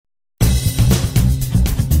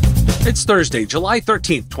It's Thursday, July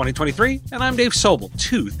 13th, 2023, and I'm Dave Sobel.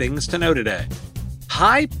 Two things to know today.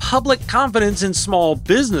 High public confidence in small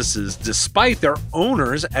businesses despite their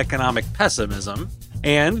owners' economic pessimism,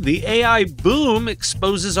 and the AI boom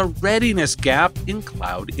exposes a readiness gap in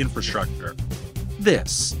cloud infrastructure.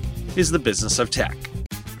 This is the business of tech.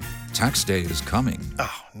 Tax day is coming.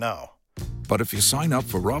 Oh, no. But if you sign up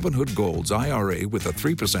for Robinhood Gold's IRA with a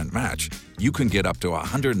 3% match, you can get up to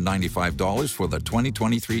 $195 for the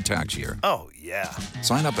 2023 tax year. Oh, yeah.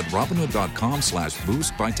 Sign up at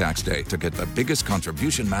Robinhood.com/boost by tax day to get the biggest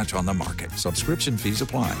contribution match on the market. Subscription fees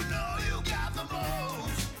apply.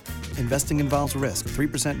 Investing involves risk.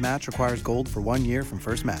 3% match requires gold for 1 year from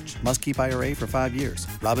first match. Must keep IRA for 5 years.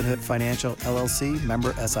 Robinhood Financial, LLC,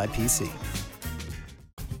 member SIPC.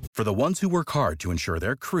 For the ones who work hard to ensure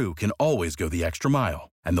their crew can always go the extra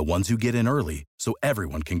mile, and the ones who get in early so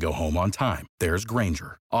everyone can go home on time, there's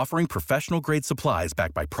Grainger, offering professional-grade supplies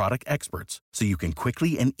backed by product experts so you can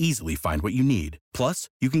quickly and easily find what you need. Plus,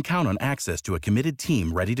 you can count on access to a committed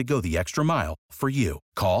team ready to go the extra mile for you.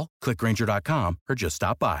 Call, click Grainger.com, or just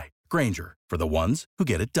stop by. Grainger, for the ones who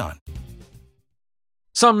get it done.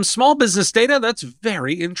 Some small business data that's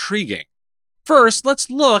very intriguing. First, let's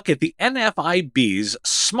look at the NFIB's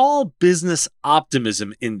Small Business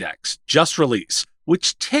Optimism Index, just released,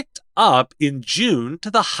 which ticked up in June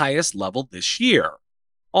to the highest level this year.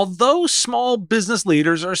 Although small business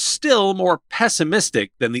leaders are still more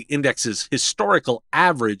pessimistic than the index's historical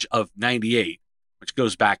average of 98, which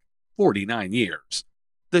goes back 49 years,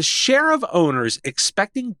 the share of owners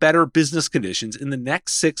expecting better business conditions in the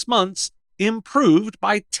next 6 months improved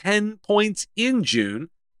by 10 points in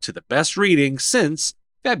June to the best reading since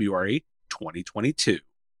February 2022.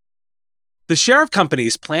 The share of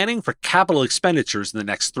companies planning for capital expenditures in the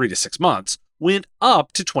next 3 to 6 months went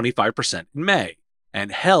up to 25% in May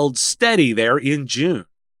and held steady there in June.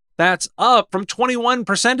 That's up from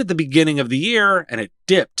 21% at the beginning of the year, and it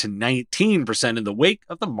dipped to 19% in the wake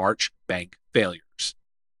of the March bank failures.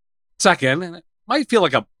 Second, and it might feel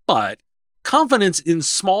like a but, confidence in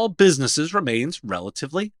small businesses remains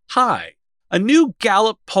relatively high. A new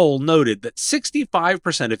Gallup poll noted that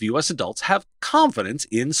 65% of U.S. adults have confidence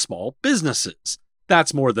in small businesses.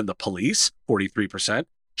 That's more than the police, 43%,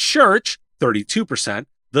 church, 32%,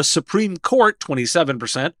 the Supreme Court,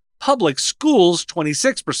 27%, public schools,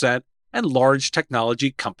 26%, and large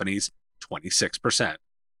technology companies, 26%.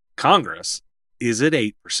 Congress is at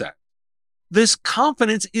 8%. This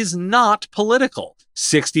confidence is not political.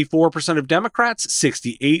 64% of Democrats,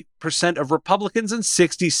 68% of Republicans, and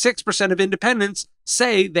 66% of independents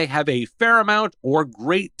say they have a fair amount or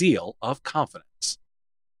great deal of confidence.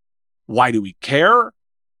 Why do we care?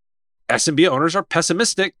 SMB owners are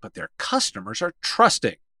pessimistic, but their customers are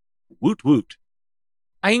trusting. Woot woot.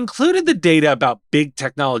 I included the data about big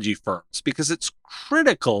technology firms because it's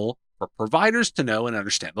critical for providers to know and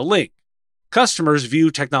understand the link. Customers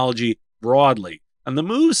view technology broadly, and the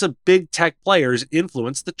moves of big tech players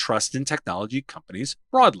influence the trust in technology companies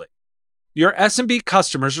broadly. Your SMB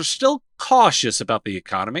customers are still cautious about the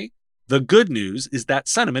economy. The good news is that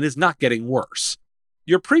sentiment is not getting worse.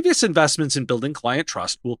 Your previous investments in building client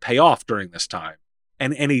trust will pay off during this time,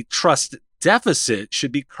 and any trust deficit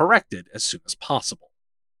should be corrected as soon as possible.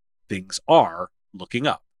 Things are looking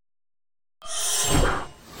up.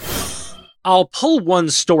 I'll pull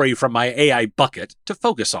one story from my AI bucket to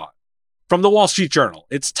focus on. From the Wall Street Journal,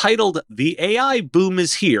 it's titled, "The AI Boom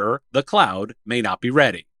is Here, the Cloud May Not Be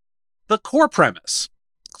Ready." The core premise: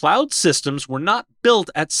 cloud systems were not built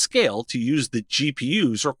at scale to use the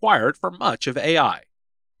GPUs required for much of AI.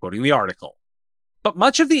 Quoting the article, but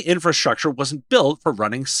much of the infrastructure wasn't built for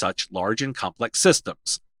running such large and complex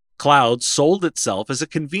systems. Cloud sold itself as a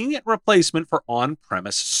convenient replacement for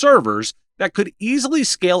on-premise servers that could easily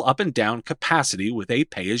scale up and down capacity with a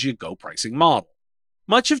pay-as-you-go pricing model.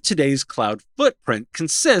 Much of today's cloud footprint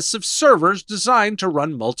consists of servers designed to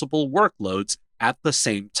run multiple workloads at the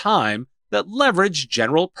same time that leverage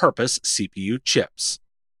general-purpose CPU chips.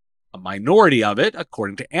 A minority of it,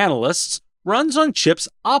 according to analysts, runs on chips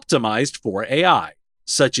optimized for AI,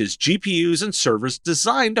 such as GPUs and servers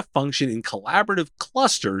designed to function in collaborative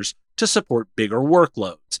clusters to support bigger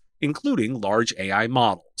workloads, including large AI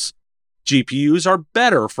models. GPUs are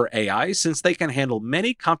better for AI since they can handle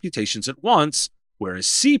many computations at once, whereas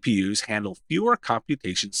CPUs handle fewer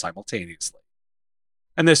computations simultaneously.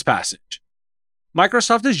 And this passage.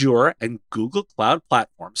 Microsoft Azure and Google Cloud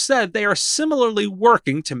Platform said they are similarly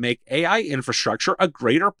working to make AI infrastructure a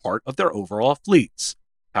greater part of their overall fleets.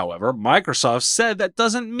 However, Microsoft said that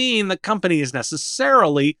doesn't mean the company is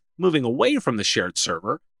necessarily moving away from the shared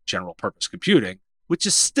server, general purpose computing, which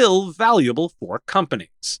is still valuable for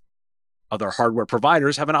companies. Other hardware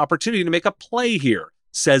providers have an opportunity to make a play here,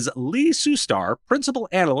 says Lee Sustar, principal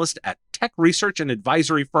analyst at tech research and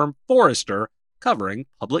advisory firm Forrester, covering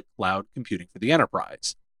public cloud computing for the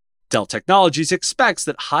enterprise. Dell Technologies expects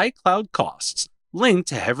that high cloud costs linked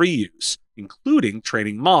to heavy use, including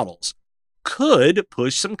training models, could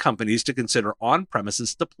push some companies to consider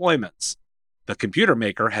on-premises deployments. The computer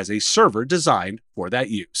maker has a server designed for that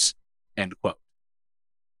use. End quote.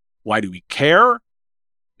 Why do we care?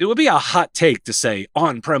 It would be a hot take to say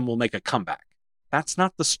on-prem will make a comeback. That's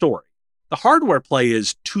not the story. The hardware play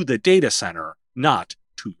is to the data center, not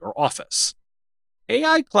to your office.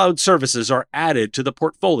 AI cloud services are added to the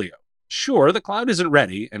portfolio. Sure, the cloud isn't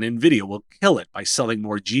ready, and NVIDIA will kill it by selling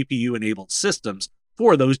more GPU-enabled systems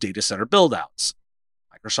for those data center buildouts.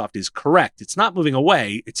 Microsoft is correct. It's not moving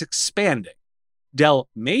away, it's expanding. Dell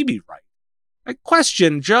may be right. I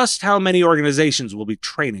question just how many organizations will be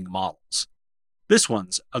training models. This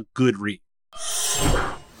one's a good read.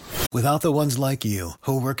 Without the ones like you,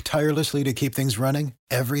 who work tirelessly to keep things running,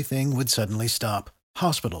 everything would suddenly stop.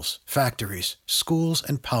 Hospitals, factories, schools,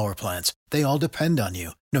 and power plants, they all depend on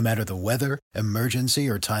you. No matter the weather, emergency,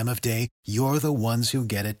 or time of day, you're the ones who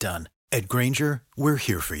get it done. At Grainger, we're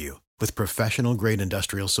here for you. With professional-grade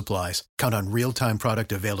industrial supplies, count on real-time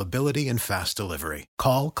product availability and fast delivery.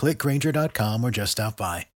 Call, clickgrainger.com, or just stop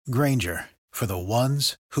by. Grainger, for the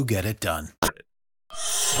ones who get it done.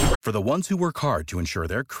 For the ones who work hard to ensure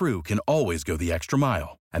their crew can always go the extra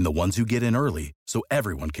mile, and the ones who get in early so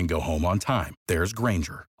everyone can go home on time, there's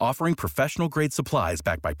Grainger, offering professional-grade supplies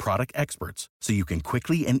backed by product experts so you can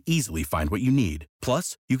quickly and easily find what you need.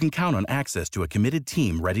 Plus, you can count on access to a committed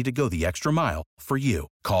team ready to go the extra mile for you.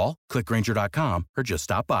 Call, clickgrainger.com, or just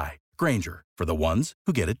stop by. Grainger, for the ones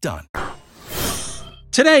who get it done.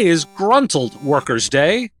 Today is Gruntled Workers'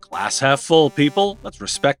 Day. Glass half full, people. Let's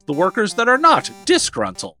respect the workers that are not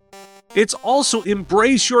disgruntled. It's also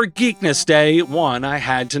Embrace Your Geekness Day, one I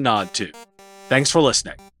had to nod to. Thanks for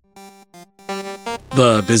listening.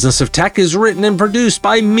 The Business of Tech is written and produced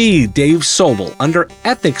by me, Dave Sobel, under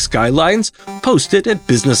ethics guidelines posted at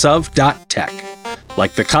businessof.tech.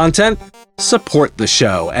 Like the content? Support the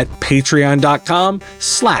show at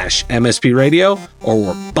patreon.com/MSP Radio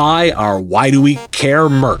or buy our Why Do We Care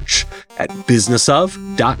merch at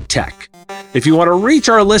businessof.tech. If you want to reach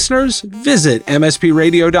our listeners, visit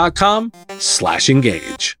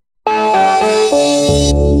mspradio.com/engage.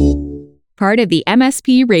 Part of the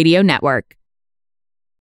MSP Radio Network.